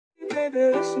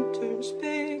baby, listen to the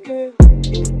speaker.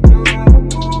 No matter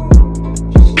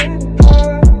what, just let it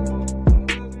fly.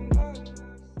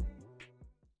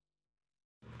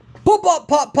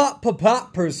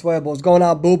 Pop, Persuadable. What's going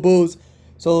on, boo-boos?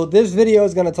 So this video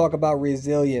is going to talk about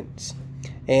resilience.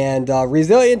 And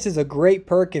resilience is a great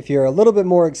perk if you're a little bit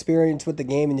more experienced with the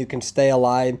game and you can stay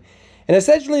alive. And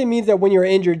essentially it means that when you're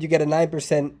injured, you get a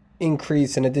 9%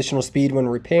 increase in additional speed when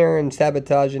repairing,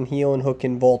 sabotaging, healing,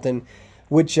 hooking, vaulting,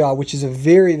 which is a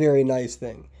very, very nice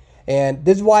thing. And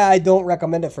this is why I don't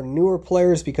recommend it for newer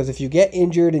players, because if you get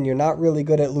injured and you're not really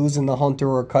good at losing the hunter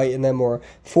or kiting them or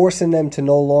forcing them to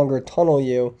no longer tunnel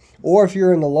you, or if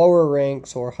you're in the lower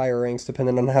ranks or higher ranks,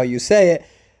 depending on how you say it,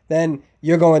 then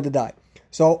you're going to die.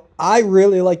 So I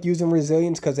really like using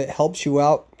resilience because it helps you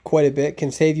out quite a bit,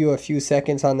 can save you a few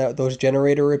seconds on those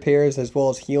generator repairs, as well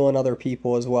as healing other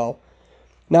people as well.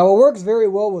 Now it works very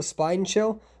well with spine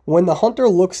chill. When the hunter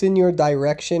looks in your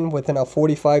direction within a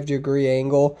 45-degree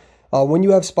angle, when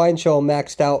you have spine chill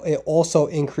maxed out, it also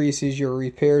increases your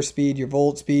repair speed, your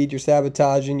volt speed, your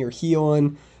sabotaging, your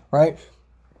healing, right?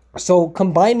 So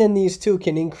combining these two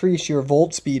can increase your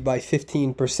volt speed by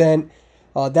 15%.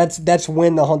 That's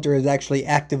when the hunter is actually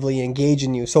actively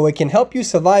engaging you. So it can help you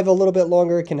survive a little bit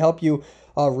longer. It can help you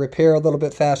repair a little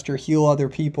bit faster, heal other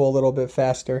people a little bit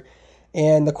faster.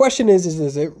 And the question is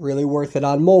it really worth it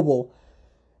on mobile?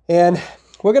 And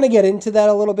we're going to get into that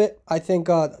a little bit. I think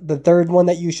the third one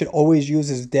that you should always use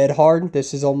is dead hard.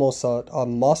 This is almost a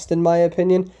must in my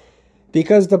opinion,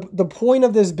 because the point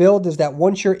of this build is that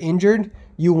once you're injured,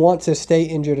 you want to stay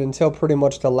injured until pretty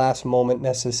much the last moment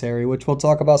necessary, which we'll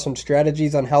talk about some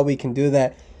strategies on how we can do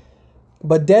that.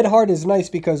 But dead hard is nice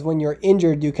because when you're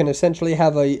injured, you can essentially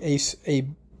have a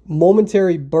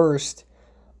momentary burst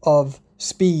of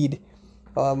speed.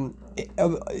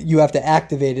 You have to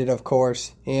activate it, of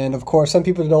course. And of course, some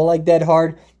people don't like dead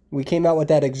hard. We came out with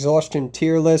that exhaustion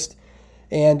tier list.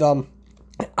 And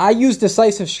I use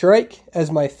Decisive Strike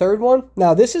as my third one.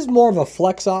 Now, this is more of a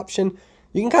flex option.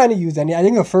 You can kind of use any. I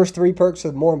think the first three perks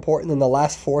are more important than the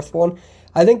last fourth one.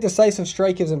 I think Decisive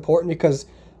Strike is important because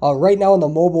right now in the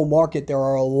mobile market, there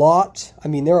are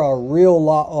a real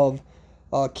lot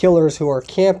of killers who are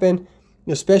camping,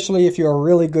 especially if you're a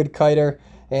really good kiter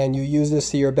and you use this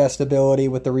to your best ability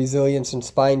with the resilience and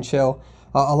spine chill.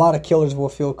 A lot of killers will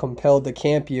feel compelled to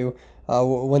camp you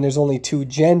when there's only 2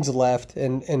 gens left,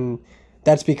 and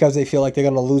that's because they feel like they're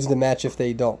going to lose the match if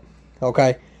they don't.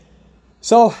 Okay,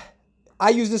 so I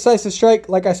use Decisive Strike,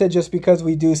 like I said, just because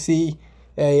we do see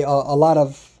a lot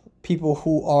of people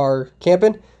who are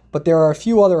camping, but there are a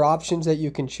few other options that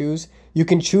you can choose. You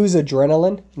can choose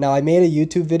Adrenaline. Now, I made a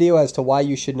YouTube video as to why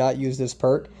you should not use this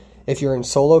perk. If you're in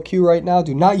solo queue right now,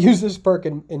 do not use this perk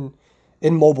in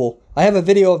mobile. I have a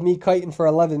video of me kiting for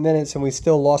 11 minutes and we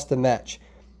still lost the match.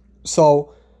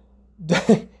 So,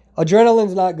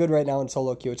 Adrenaline's not good right now in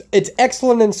solo queue. It's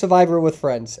excellent in Survivor with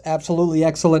friends. Absolutely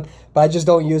excellent, but I just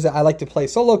don't use it. I like to play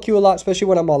solo queue a lot, especially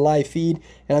when I'm on live feed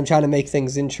and I'm trying to make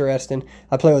things interesting.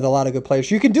 I play with a lot of good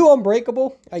players. You can do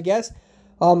Unbreakable, I guess.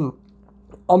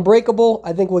 Unbreakable,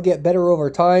 I think, will get better over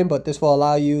time, but this will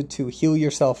allow you to heal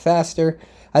yourself faster.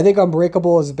 I think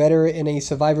Unbreakable is better in a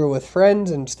Survivor with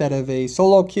friends instead of a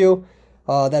solo queue.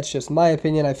 That's just my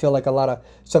opinion. I feel like a lot of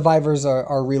survivors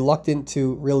are reluctant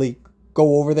to really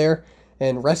go over there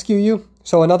and rescue you.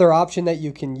 So another option that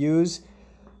you can use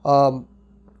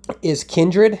is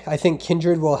Kindred. I think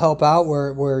Kindred will help out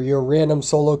where your random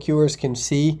solo queuers can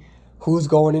see who's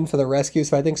going in for the rescue.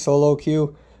 So I think solo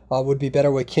queue would be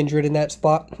better with Kindred in that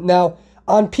spot. Now,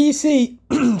 on PC,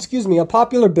 excuse me, a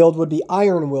popular build would be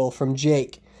Iron Will from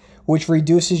Jake, which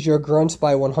reduces your grunts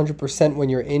by 100% when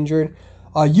you're injured.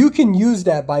 You can use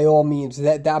that by all means.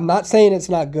 That I'm not saying it's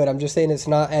not good. I'm just saying it's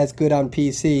not as good on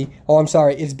PC. Oh, I'm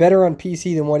sorry. It's better on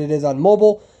PC than what it is on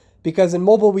mobile, because in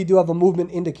mobile we do have a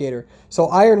movement indicator. So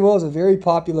Iron Will is a very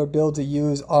popular build to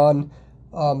use on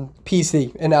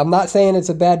PC. And I'm not saying it's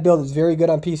a bad build. It's very good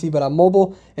on PC, but on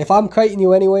mobile, if I'm kiting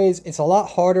you anyways, it's a lot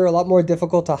harder, a lot more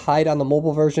difficult to hide on the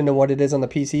mobile version than what it is on the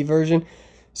PC version.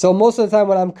 So most of the time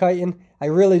when I'm kiting, I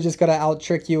really just gotta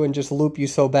out-trick you and just loop you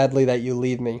so badly that you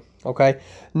leave me, okay?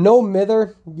 No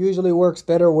Mither usually works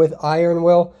better with Iron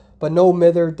Will, but No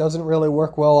Mither doesn't really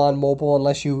work well on mobile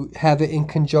unless you have it in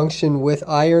conjunction with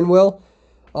Iron Will.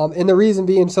 And the reason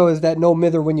being so is that No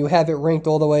Mither, when you have it ranked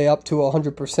all the way up to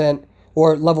 100%,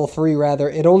 or level 3 rather,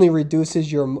 it only reduces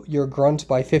your grunts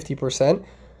by 50%.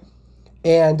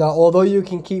 And although you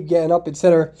can keep getting up,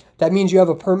 etc., that means you have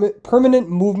a permanent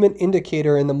movement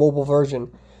indicator in the mobile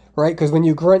version, right? Because when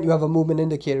you grunt, you have a movement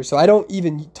indicator. So I don't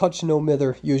even touch No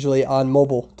Mither usually on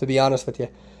mobile, to be honest with you.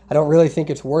 I don't really think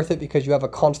it's worth it because you have a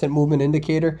constant movement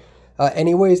indicator.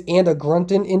 anyways, and a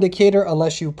grunting indicator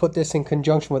unless you put this in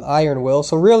conjunction with iron will.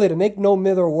 So really, to make no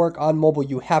mither work on mobile,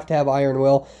 you have to have iron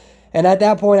will. And at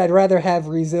that point, I'd rather have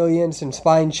resilience and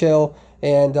spine chill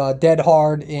and dead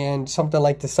hard and something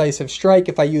like decisive strike.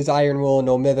 If I use iron will and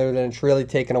no mither, then it's really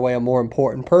taking away a more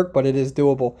important perk, but it is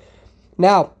doable.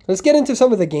 Now, let's get into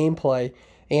some of the gameplay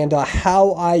and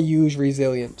how I use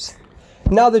resilience.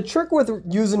 Now, the trick with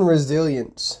using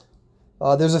resilience,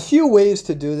 there's a few ways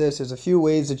to do this. There's a few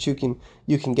ways that you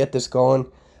can get this going.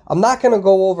 I'm not going to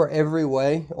go over every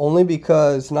way, only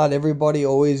because not everybody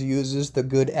always uses the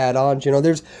good add-ons. You know,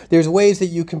 there's ways that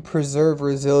you can preserve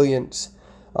resilience.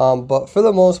 But for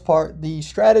the most part, the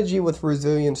strategy with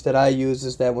resilience that I use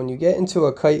is that when you get into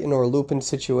a kiting or looping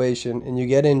situation and you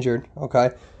get injured,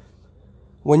 okay,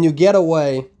 when you get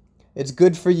away, it's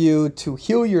good for you to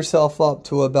heal yourself up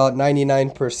to about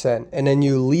 99%, and then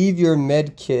you leave your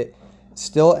med kit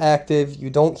still active. You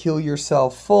don't heal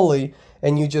yourself fully,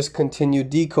 and you just continue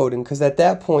decoding, because at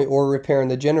that point, or repairing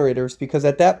the generators, because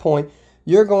at that point,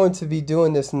 you're going to be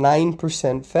doing this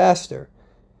 9% faster.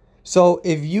 So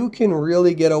if you can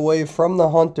really get away from the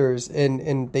hunters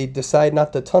and they decide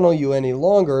not to tunnel you any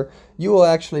longer, you will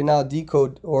actually now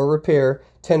decode or repair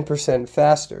 10%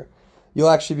 faster. You'll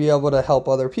actually be able to help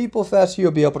other people faster.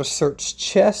 You'll be able to search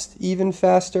chests even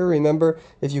faster. Remember,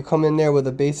 if you come in there with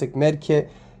a basic med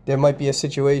kit, there might be a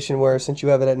situation where, since you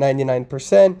have it at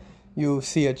 99%, you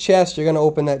see a chest, you're going to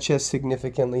open that chest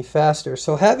significantly faster.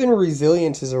 So having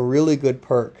resilience is a really good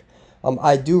perk.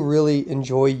 I do really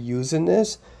enjoy using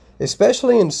this,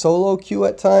 especially in solo queue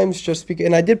at times, just because,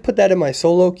 and I did put that in my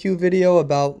solo queue video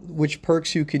about which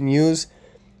perks you can use.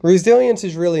 Resilience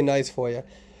is really nice for you.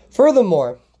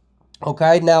 Furthermore,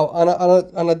 okay, now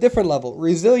on a different level,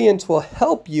 resilience will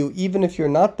help you even if you're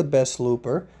not the best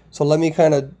looper. So let me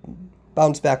kind of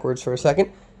bounce backwards for a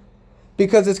second,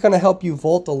 because it's going to help you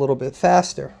volt a little bit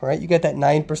faster, right? You get that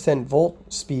 9%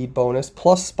 volt speed bonus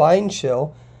plus spine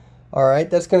chill. All right,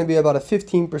 that's going to be about a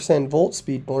 15% volt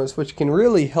speed bonus, which can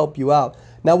really help you out.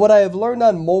 Now, what I have learned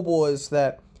on mobile is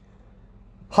that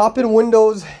hopping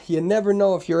windows, you never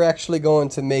know if you're actually going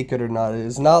to make it or not. It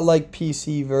is not like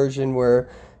PC version where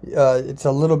it's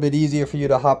a little bit easier for you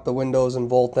to hop the windows and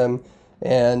volt them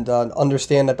and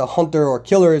understand that the hunter or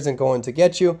killer isn't going to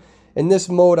get you. In this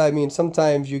mode, I mean,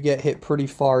 sometimes you get hit pretty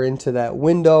far into that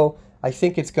window. I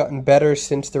think it's gotten better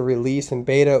since the release. In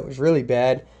beta, it was really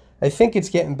bad. I think it's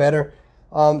getting better.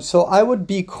 So I would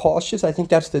be cautious. I think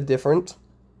that's the difference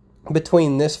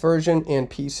between this version and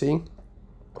PC.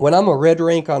 When I'm a red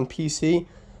rank on PC,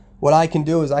 what I can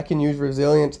do is I can use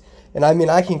resilience. And I mean,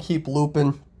 I can keep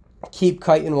looping, keep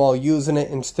kiting while using it,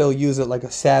 and still use it like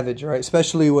a savage, right?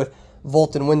 Especially with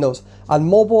volt and windows. On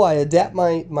mobile, I adapt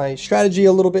my strategy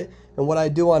a little bit. And what I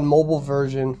do on mobile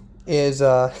version is, you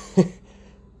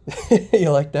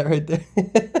like that right there?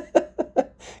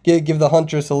 Give the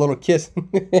huntress a little kiss.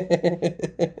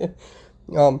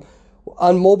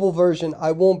 On mobile version,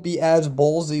 I won't be as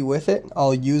ballsy with it.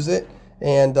 I'll use it,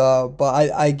 and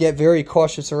but I get very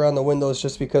cautious around the windows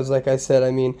just because, like I said,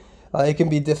 I mean, it can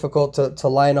be difficult to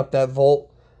line up that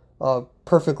volt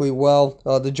perfectly well.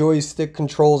 The joystick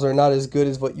controls are not as good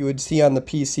as what you would see on the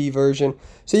PC version.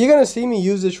 So you're going to see me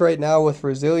use this right now with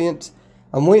resilience.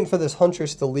 I'm waiting for this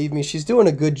huntress to leave me. She's doing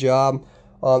a good job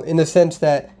in the sense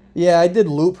that, yeah, I did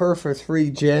loop her for 3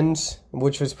 gens,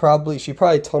 which was she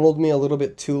probably tunneled me a little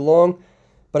bit too long,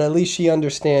 but at least she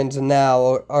understands now.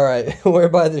 All right, we're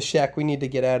by the shack. We need to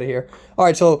get out of here. All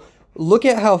right, so look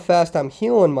at how fast I'm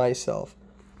healing myself,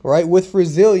 right? With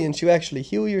resilience, you actually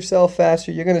heal yourself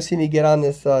faster. You're going to see me get on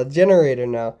this generator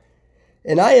now.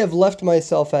 And I have left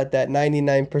myself at that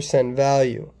 99%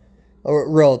 value, or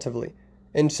relatively.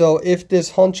 And so if this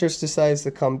huntress decides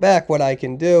to come back, what I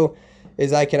can do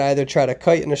is I can either try to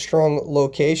kite in a strong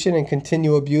location and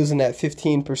continue abusing that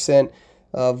 15%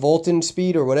 Volton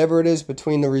speed or whatever it is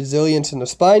between the resilience and the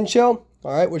spine chill,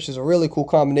 all right, which is a really cool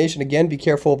combination. Again, be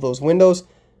careful of those windows.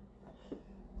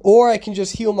 Or I can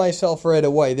just heal myself right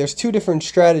away. There's 2 different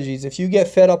strategies. If you get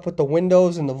fed up with the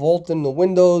windows and the Volton, the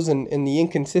windows, and the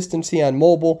inconsistency on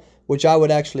mobile, which I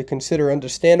would actually consider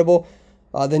understandable,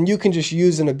 then you can just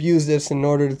use and abuse this in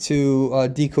order to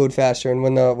decode faster. And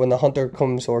when the hunter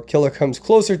comes or killer comes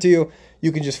closer to you,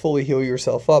 you can just fully heal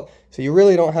yourself up. So you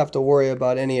really don't have to worry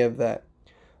about any of that.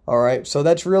 All right, so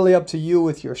that's really up to you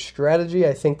with your strategy.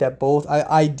 I think that both,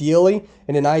 ideally,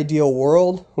 in an ideal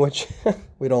world, which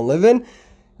we don't live in,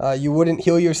 you wouldn't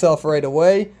heal yourself right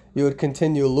away. You would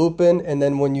continue looping, and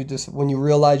then when you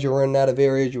realize you're running out of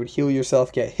areas, you would heal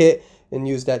yourself, get hit, and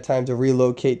use that time to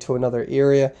relocate to another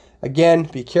area. Again,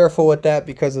 be careful with that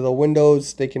because of the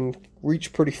windows. They can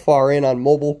reach pretty far in on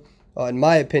mobile. in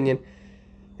my opinion.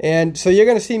 And so you're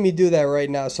going to see me do that right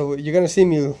now. So you're going to see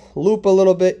me loop a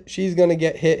little bit. She's going to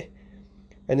get hit.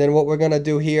 And then what we're going to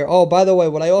do here. Oh, by the way,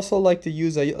 what I also like to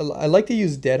use, I like to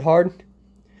use dead hard.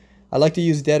 I like to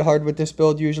use dead hard with this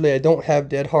build usually. I don't have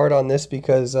dead hard on this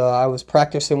because I was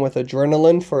practicing with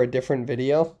adrenaline for a different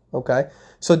video. Okay.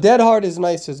 So dead hard is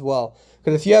nice as well.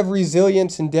 Because if you have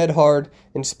resilience and dead hard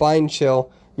and spine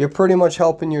chill, you're pretty much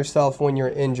helping yourself when you're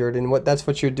injured, and that's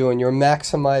what you're doing. You're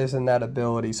maximizing that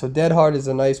ability. So dead hard is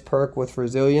a nice perk with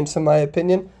resilience, in my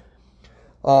opinion.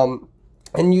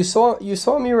 And you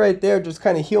saw me right there, just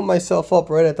kind of heal myself up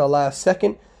right at the last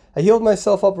second. I healed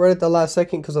myself up right at the last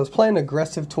second because I was playing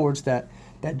aggressive towards that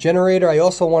generator. I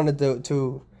also wanted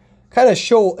to kind of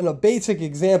show in a basic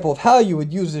example of how you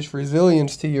would use this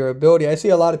resilience to your ability. I see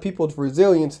a lot of people with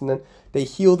resilience and then they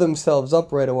heal themselves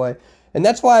up right away. And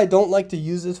that's why I don't like to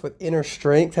use this with inner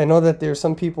strength. I know that there's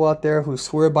some people out there who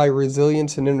swear by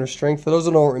resilience and inner strength. For those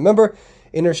who don't remember,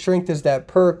 inner strength is that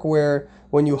perk where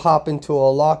when you hop into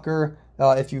a locker,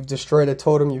 if you've destroyed a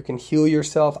totem, you can heal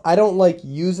yourself. I don't like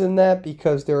using that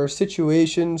because there are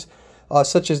situations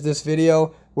such as this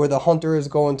video where the hunter is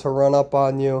going to run up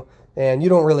on you and you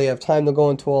don't really have time to go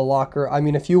into a locker. I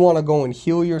mean, if you want to go and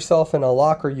heal yourself in a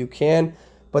locker, you can,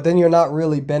 but then you're not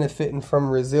really benefiting from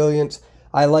resilience.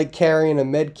 I like carrying a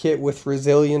med kit with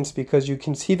resilience because you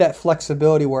can see that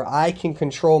flexibility where I can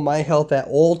control my health at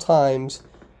all times,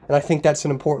 and I think that's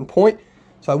an important point.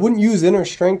 So I wouldn't use inner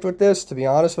strength with this, to be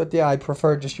honest with you. I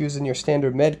prefer just using your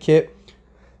standard med kit.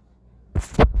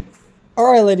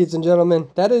 Alright, ladies and gentlemen,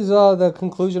 that is the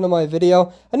conclusion of my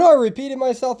video. I know I repeated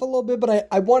myself a little bit, but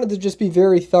I wanted to just be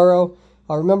very thorough.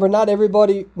 Remember, not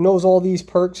everybody knows all these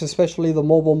perks, especially the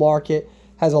mobile market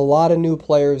has a lot of new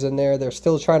players in there. They're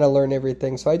still trying to learn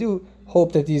everything. So I do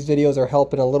hope that these videos are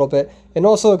helping a little bit and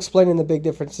also explaining the big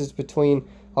differences between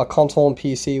console and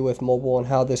PC with mobile and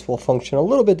how this will function a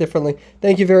little bit differently.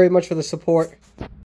 Thank you very much for the support.